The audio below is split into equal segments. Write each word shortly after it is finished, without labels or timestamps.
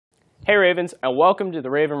Hey Ravens, and welcome to the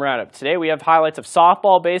Raven Roundup. Today we have highlights of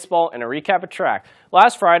softball, baseball, and a recap of track.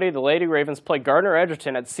 Last Friday, the Lady Ravens played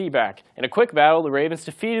Gardner-Edgerton at Seaback. In a quick battle, the Ravens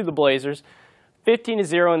defeated the Blazers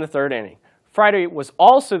 15-0 in the third inning. Friday was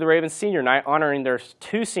also the Ravens senior night, honoring their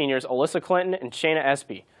two seniors, Alyssa Clinton and Shayna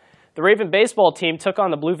Espy. The Raven baseball team took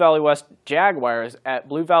on the Blue Valley West Jaguars at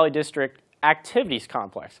Blue Valley District Activities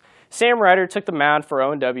Complex. Sam Ryder took the mound for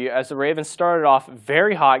ONW as the Ravens started off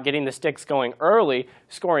very hot, getting the sticks going early,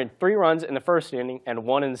 scoring 3 runs in the first inning and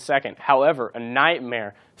 1 in the second. However, a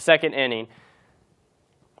nightmare second inning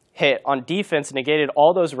hit on defense negated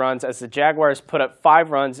all those runs as the Jaguars put up 5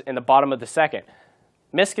 runs in the bottom of the second.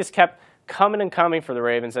 Miscus kept coming and coming for the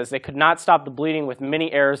Ravens as they could not stop the bleeding, with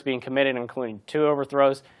many errors being committed, including 2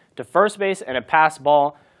 overthrows to first base and a pass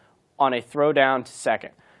ball on a throw down to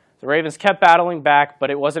second. The Ravens kept battling back,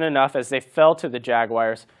 but it wasn't enough as they fell to the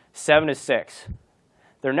Jaguars 7-6.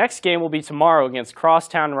 Their next game will be tomorrow against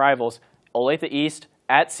crosstown rivals Olathe East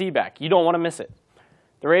at Seaback. You don't want to miss it.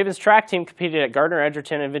 The Ravens track team competed at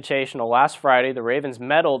Gardner-Edgerton Invitational last Friday. The Ravens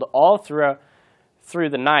medaled all through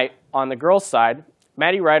the night. On the girls' side,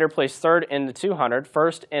 Maddie Ryder placed third in the 200,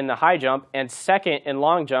 first in the high jump, and second in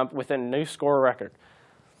long jump with a new score record.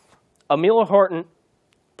 Amelia Horton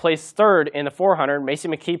placed third in the 400. Macy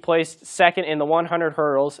McKee placed second in the 100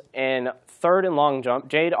 hurdles and third in long jump.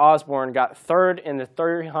 Jade Osborne got third in the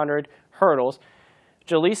 300 hurdles.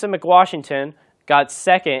 Jaleesa McWashington got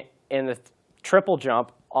second in the triple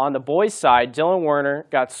jump. On the boys' side, Dylan Werner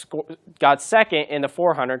got second in the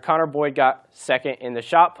 400. Connor Boyd got second in the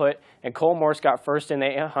shot put, and Cole Morse got first in the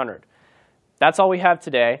 800. That's all we have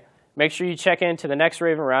today. Make sure you check in to the next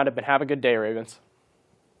Raven Roundup and have a good day, Ravens.